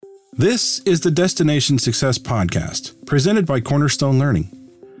This is the Destination Success Podcast, presented by Cornerstone Learning.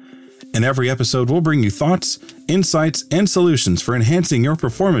 In every episode, we'll bring you thoughts, insights, and solutions for enhancing your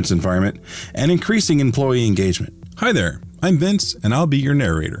performance environment and increasing employee engagement. Hi there, I'm Vince, and I'll be your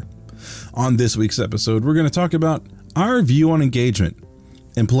narrator. On this week's episode, we're going to talk about our view on engagement,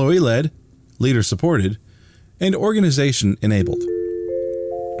 employee-led, leader-supported, and organization-enabled.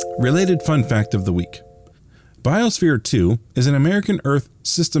 Related fun fact of the week. Biosphere 2 is an American Earth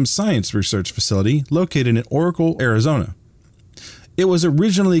System Science research facility located in Oracle, Arizona. It was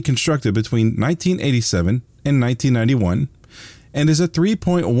originally constructed between 1987 and 1991 and is a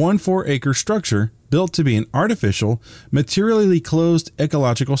 3.14-acre structure built to be an artificial, materially closed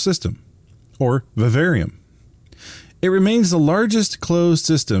ecological system, or vivarium. It remains the largest closed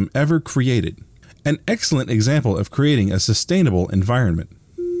system ever created, an excellent example of creating a sustainable environment.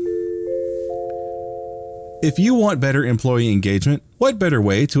 If you want better employee engagement, what better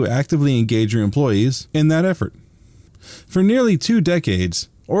way to actively engage your employees in that effort? For nearly 2 decades,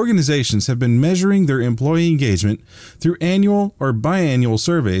 organizations have been measuring their employee engagement through annual or biannual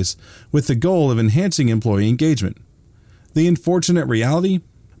surveys with the goal of enhancing employee engagement. The unfortunate reality?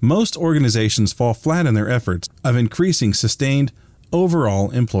 Most organizations fall flat in their efforts of increasing sustained overall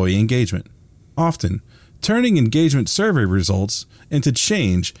employee engagement. Often, turning engagement survey results into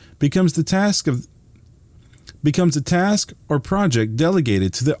change becomes a task or project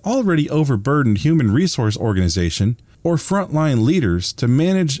delegated to the already overburdened human resource organization or frontline leaders to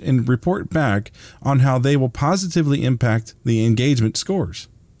manage and report back on how they will positively impact the engagement scores.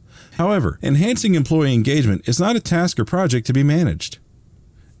 However, enhancing employee engagement is not a task or project to be managed.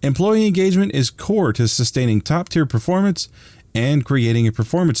 Employee engagement is core to sustaining top-tier performance and creating a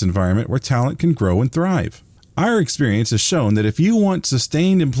performance environment where talent can grow and thrive. Our experience has shown that if you want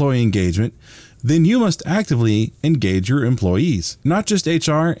sustained employee engagement, then you must actively engage your employees, not just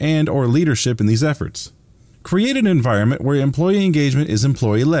HR and/or leadership in these efforts. Create an environment where employee engagement is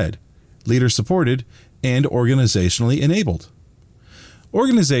employee-led, leader-supported, and organizationally enabled.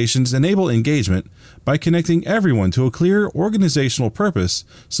 Organizations enable engagement by connecting everyone to a clear organizational purpose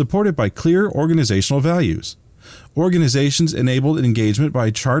supported by clear organizational values. Organizations enable engagement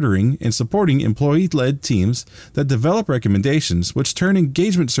by chartering and supporting employee-led teams that develop recommendations which turn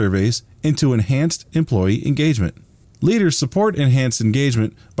engagement surveys into enhanced employee engagement. Leaders support enhanced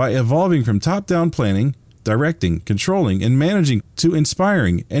engagement by evolving from top-down planning, directing, controlling, and managing to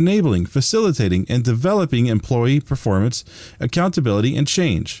inspiring, enabling, facilitating, and developing employee performance, accountability, and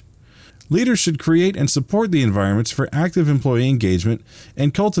change. Leaders should create and support the environments for active employee engagement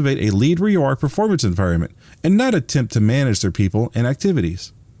and cultivate a lead where you are performance environment and not attempt to manage their people and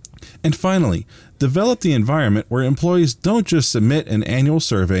activities. And finally, develop the environment where employees don't just submit an annual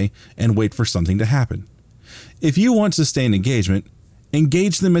survey and wait for something to happen. If you want sustained engagement,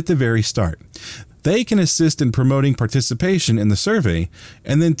 engage them at the very start. They can assist in promoting participation in the survey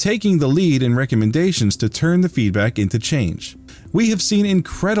and then taking the lead in recommendations to turn the feedback into change. We have seen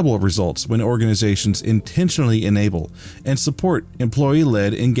incredible results when organizations intentionally enable and support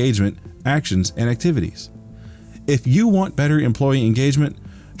employee-led engagement actions and activities. If you want better employee engagement,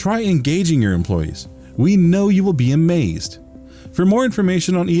 try engaging your employees. We know you will be amazed. For more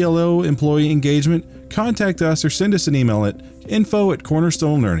information on ELO employee engagement, contact us or send us an email at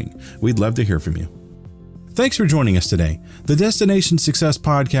info@Cornerstone Learning. We'd love to hear from you. Thanks for joining us today. The Destination Success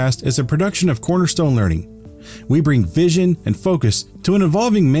Podcast is a production of Cornerstone Learning. We bring vision and focus to an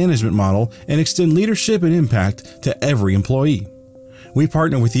evolving management model and extend leadership and impact to every employee. We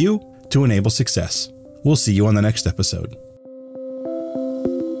partner with you to enable success. We'll see you on the next episode.